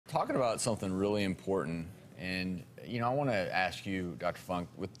talking about something really important, and I want to ask you, Dr. Funk,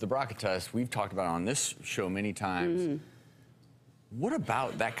 with the BRCA test, we've talked about it on this show many times. What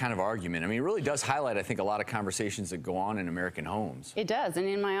about that kind of argument? I mean, it really does highlight, I think, a lot of conversations that go on in American homes. It does, and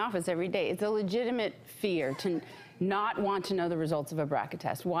in my office every day. It's a legitimate fear to not want to know the results of a BRCA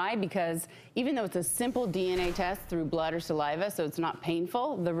test. Why? Because even though it's a simple DNA test through blood or saliva, so it's not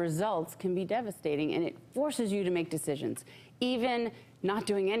painful, the results can be devastating, and it forces you to make decisions. Even not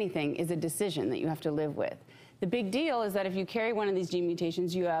doing anything is a decision that you have to live with. The big deal is that if you carry one of these gene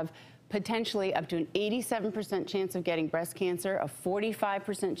mutations, you have potentially up to an 87% chance of getting breast cancer, a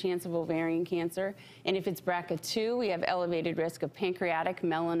 45% chance of ovarian cancer, and if it's BRCA2, we have elevated risk of pancreatic,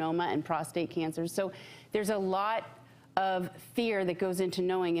 melanoma, and prostate cancers. So there's a lot of fear that goes into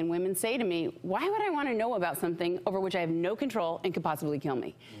knowing, and women say to me, why would I want to know about something over which I have no control and could possibly kill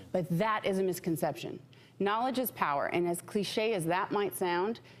me? But that is a misconception. Knowledge is power, and as cliche as that might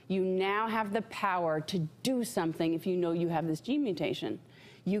sound, you now have the power to do something if you know you have this gene mutation.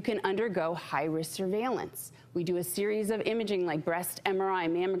 You can undergo high-risk surveillance. We do a series of imaging like breast MRI,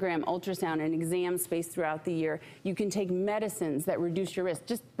 mammogram, ultrasound, and exams spaced throughout the year. You can take medicines that reduce your risk.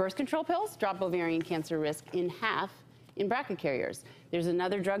 Just birth control pills drop ovarian cancer risk in half in BRCA carriers. There's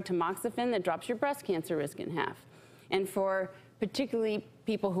another drug, tamoxifen, that drops your breast cancer risk in half. And for particularly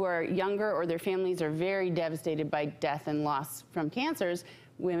people who are younger or their families are very devastated by death and loss from cancers,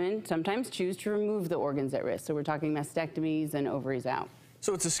 women sometimes choose to remove the organs at risk. So we're talking mastectomies and ovaries out.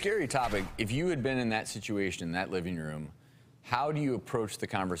 So it's a scary topic. If you had been in that situation, in that living room, how do you approach the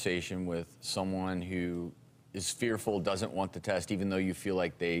conversation with someone who is fearful, doesn't want the test, even though you feel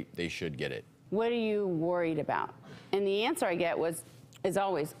like they should get it? What are you worried about? And the answer I get is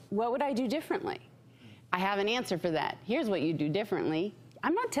always, what would I do differently? I have an answer for that. Here's what you do differently.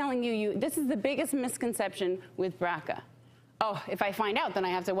 I'm not telling you, this is the biggest misconception with BRCA. Oh, if I find out, then I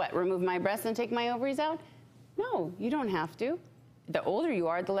have to what, remove my breasts and take my ovaries out? No, you don't have to. The older you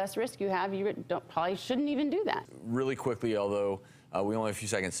are, the less risk you have. You probably shouldn't even do that. Really quickly, although we only have a few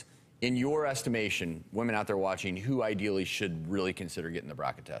seconds, in your estimation, women out there watching, who ideally should really consider getting the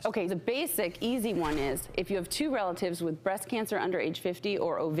BRCA test? Okay, the basic, easy one is if you have two relatives with breast cancer under age 50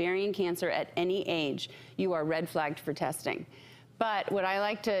 or ovarian cancer at any age, you are red flagged for testing. But what I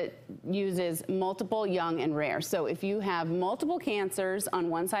like to use is multiple, young, and rare. So if you have multiple cancers on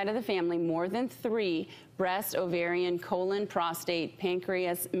one side of the family, more than 3, breast, ovarian, colon, prostate,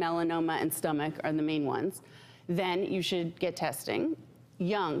 pancreas, melanoma, and stomach are the main ones, then you should get testing.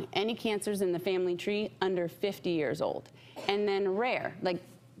 Young, any cancers in the family tree under 50 years old. And then rare, like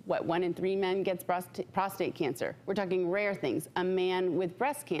what, 1 in 3 men gets prostate cancer. We're talking rare things, a man with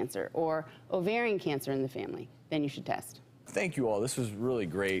breast cancer or ovarian cancer in the family, then you should test. Thank you all. This was really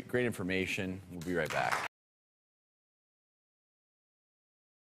great information. We'll be right back.